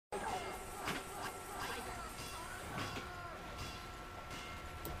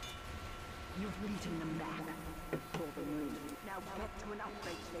fleeting them back. For the moon. Now get to an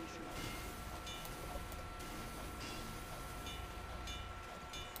upgrade station.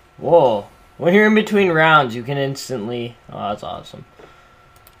 Whoa. When you're in between rounds, you can instantly... Oh, that's awesome.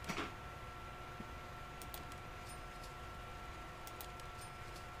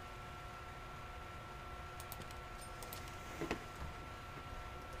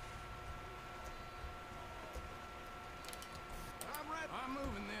 I'm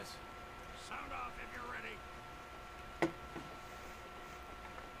moving this. Sound off if you're ready.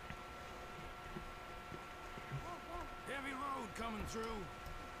 Heavy load coming through.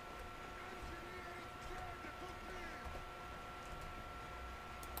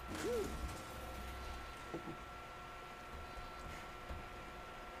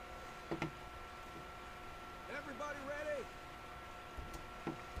 Everybody ready?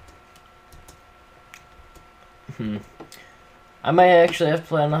 I might actually have to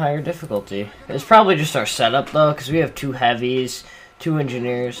play on a higher difficulty. It's probably just our setup, though, because we have 2 heavies, 2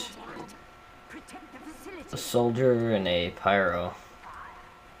 engineers, a soldier, and a pyro.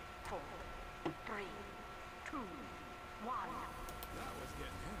 5, 4, 3, 2, 1. That was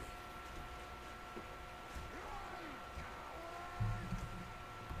getting heavy.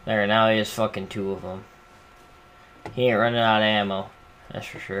 There, now he has fucking 2 of them. He ain't running out of ammo, that's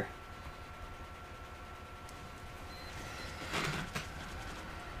for sure.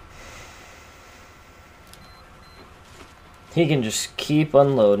 He can just keep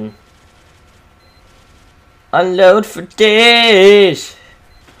unloading. Unload for days!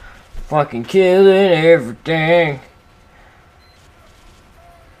 Fucking killing everything.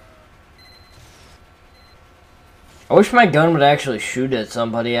 I wish my gun would actually shoot at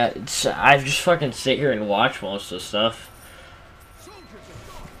somebody. I just fucking sit here and watch most of the stuff.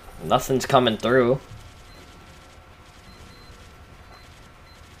 Nothing's coming through.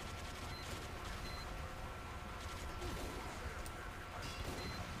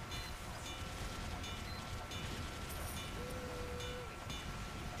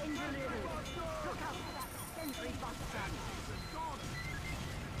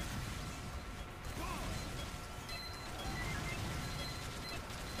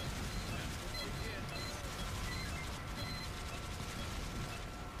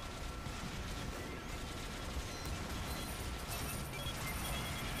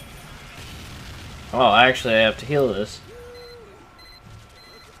 Oh, actually, I have to heal this.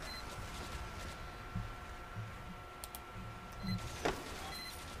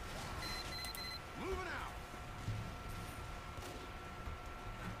 Moving out.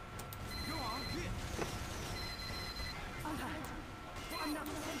 Go on, get.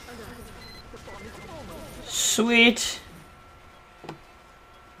 Sweet.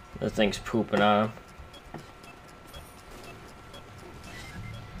 The thing's pooping on him.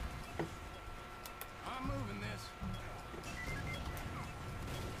 I'm moving this.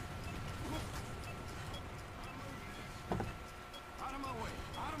 Out of my way.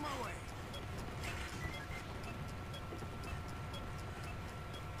 Out of my way.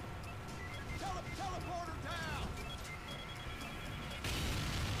 Teleporter down.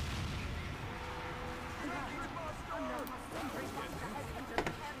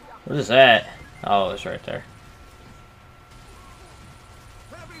 What is that? Oh, it's right there.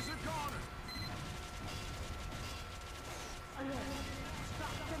 Heavies are gone.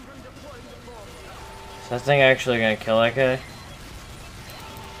 Is that thing actually gonna kill that guy?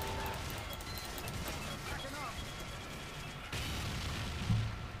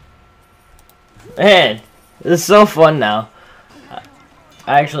 Man, this is so fun now.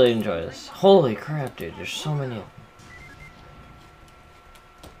 I actually enjoy this. Holy crap, dude, there's so many of them.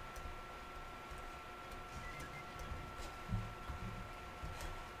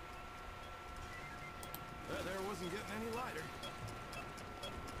 That air wasn't getting any lighter.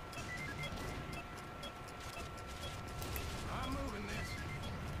 I'm moving this.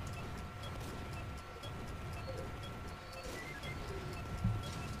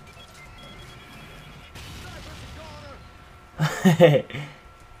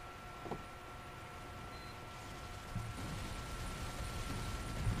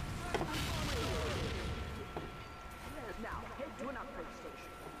 Now head to an upgrade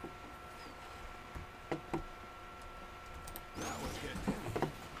station.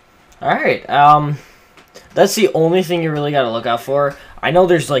 Alright, that's the only thing you really gotta look out for. I know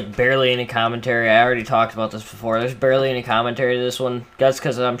there's like barely any commentary. I already talked about this before. There's barely any commentary to this one. That's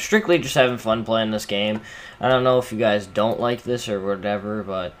because I'm strictly just having fun playing this game. I don't know if you guys don't like this or whatever,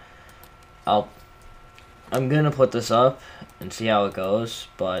 but I'm gonna put this up and see how it goes.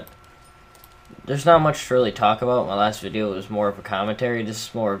 But there's not much to really talk about. My last video was more of a commentary. This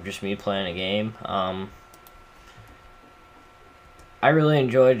is more of just me playing a game. I really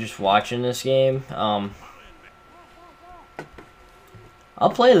enjoyed just watching this game. I'll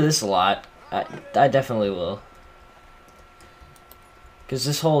play this a lot. I definitely will. Because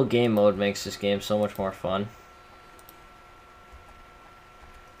this whole game mode makes this game so much more fun.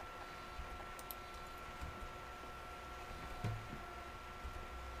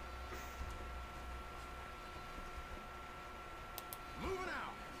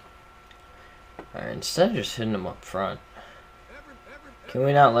 Alright, instead of just hitting them up front. Can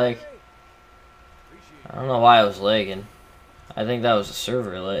we not lag? I don't know why I was lagging. I think that was a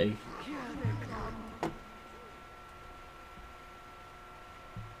server lag.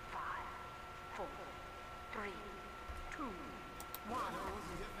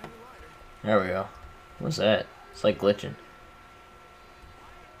 There we go. What's that? It's like glitching.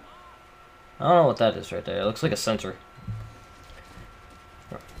 I don't know what that is right there. It looks like a sensor.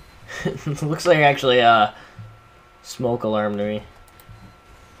 It looks like actually a smoke alarm to me.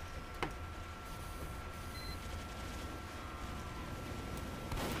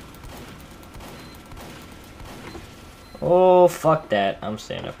 Oh, fuck that. I'm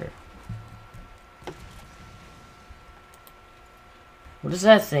staying up here. What is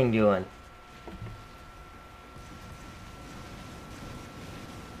that thing doing?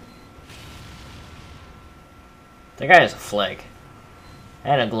 That guy has a flag.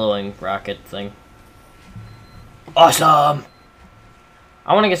 And a glowing rocket thing. Awesome!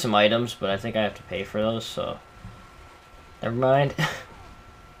 I want to get some items, but I think I have to pay for those, so... Never mind.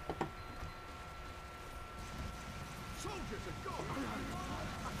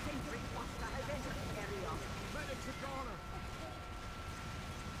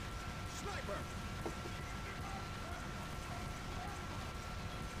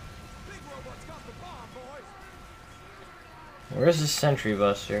 Where's the sentry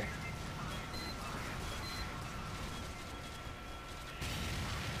buster?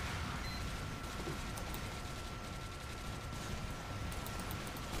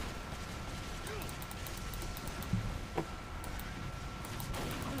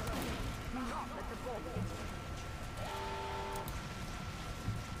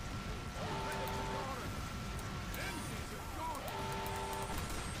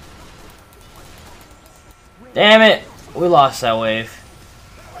 Damn it! We lost that wave.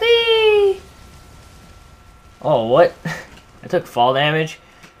 Whee! Oh, what? I took fall damage?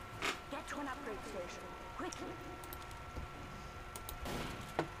 Get to an upgrade station. Quickly.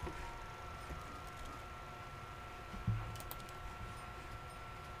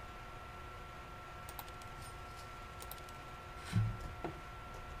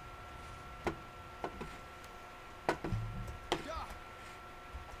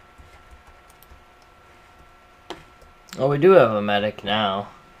 Oh, we do have a medic now.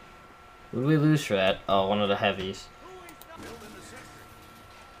 What did we lose for that? Oh, one of the heavies.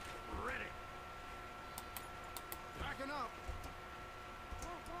 Ready. Backing up.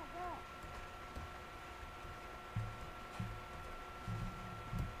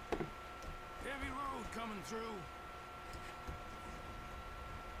 Heavy load coming through.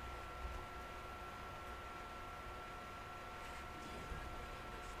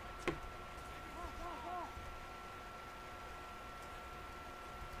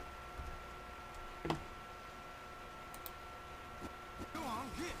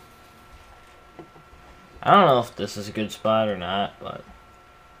 I don't know if this is a good spot or not, but...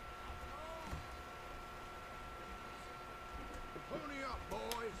 Pony up,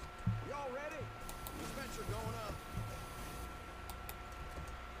 boys. Y'all ready? Dispenser going up.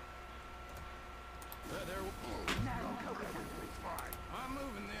 I'm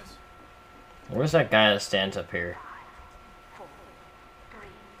moving this. Where's that guy that stands up here? 4, 3,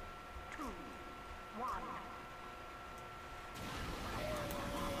 2, 1.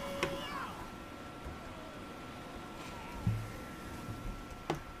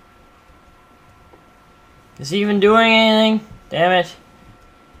 Is he even doing anything? Damn it.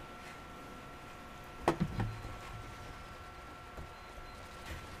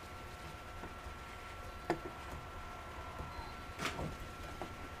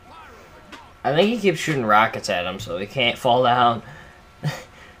 I think he keeps shooting rockets at him so he can't fall down. I'm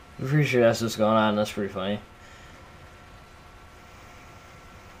pretty sure that's what's going on. That's pretty funny.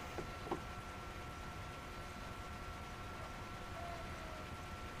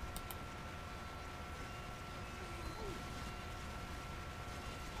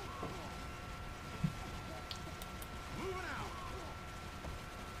 Moving out.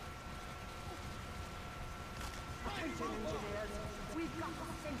 Attention, engineers. We've got the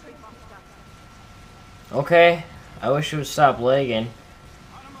sentry buster. Okay. I wish it would stop lagging.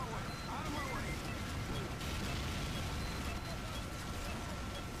 Out of my way. Out of my way.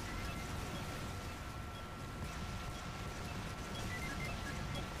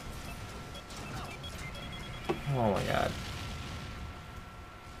 Oh my god.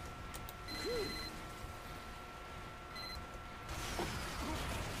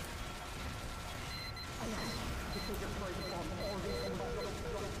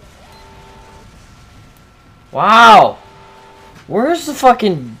 Wow! Where's the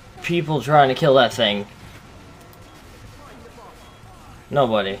fucking people trying to kill that thing?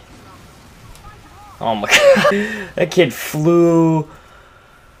 Nobody. Oh my god. That kid flew.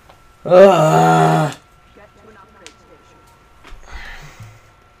 Ugh. Get to an upgrade station.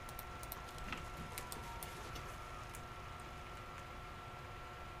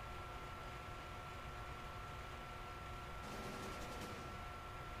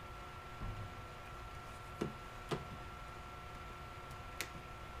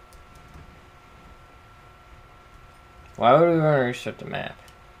 Why would we want to restart the map?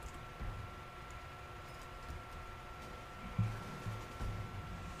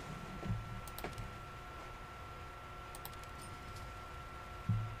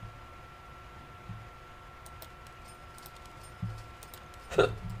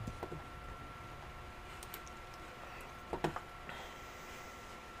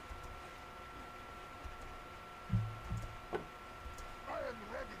 I am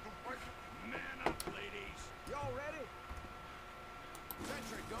ready to fight. Man up, ladies. Y'all ready?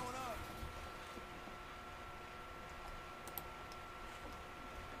 Sentry going up.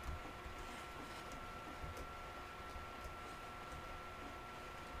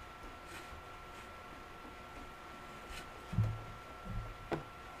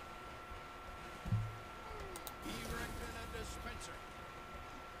 Erecting a dispenser.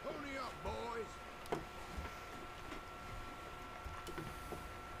 Pony up, boys.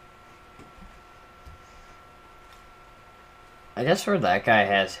 I guess where that guy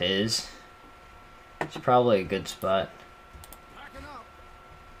has his, it's probably a good spot. Packing up.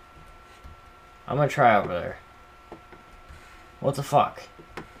 I'm gonna try over there. What the fuck?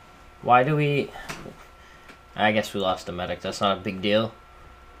 Why do we... I guess we lost the medic. That's not a big deal.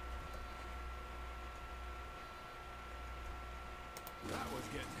 That was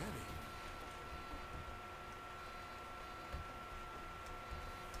getting heavy.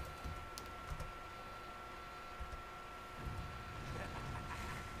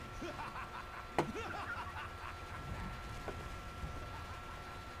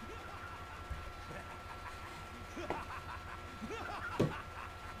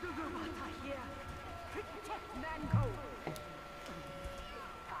 Here. Protect Mann code.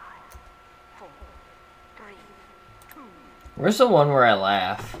 5, 4, 3, 2. Where's the one where I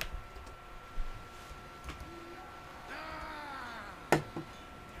laugh?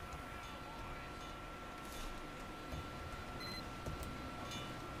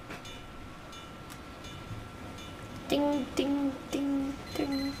 Ding, ding, ding,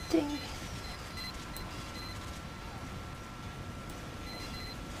 ding, ding.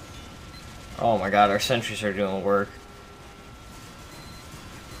 Oh my god, our sentries are doing work.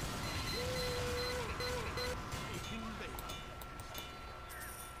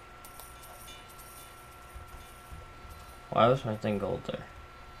 Why was my thing gold there?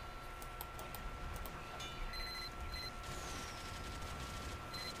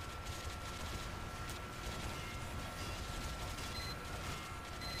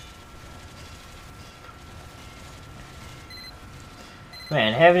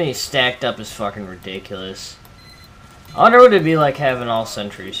 Man, having these stacked up is fucking ridiculous. I wonder what it'd be like having all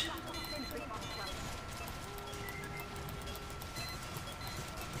sentries.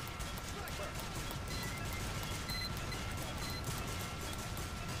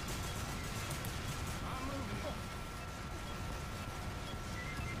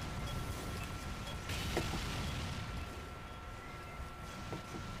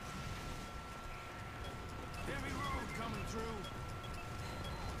 Heavy road coming through.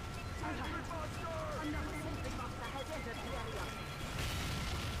 Another sentry buster has entered the area.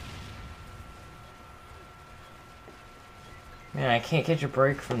 Man, I can't catch a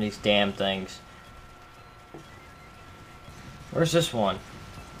break from these damn things. Where's this one?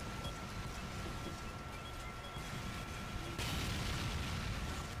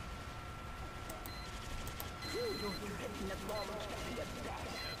 You're threatening the bomb carrier back.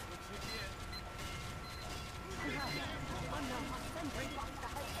 Another sentry buster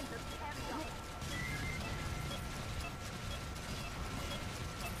has entered the area.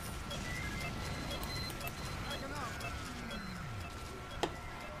 Packing up.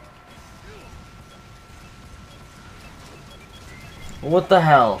 What the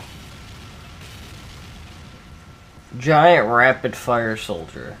hell? Giant rapid fire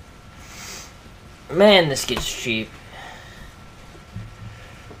soldier. Man, this gets cheap.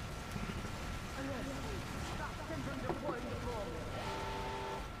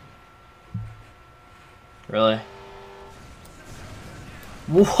 Really?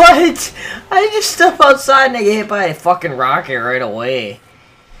 What? I just step outside and I get hit by a fucking rocket right away.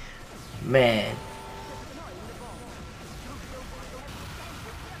 Man.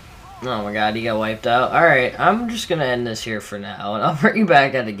 Oh my god, he got wiped out. Alright, I'm just gonna end this here for now, and I'll bring you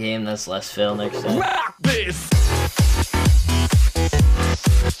back at a game that's less fail next time. Rock this!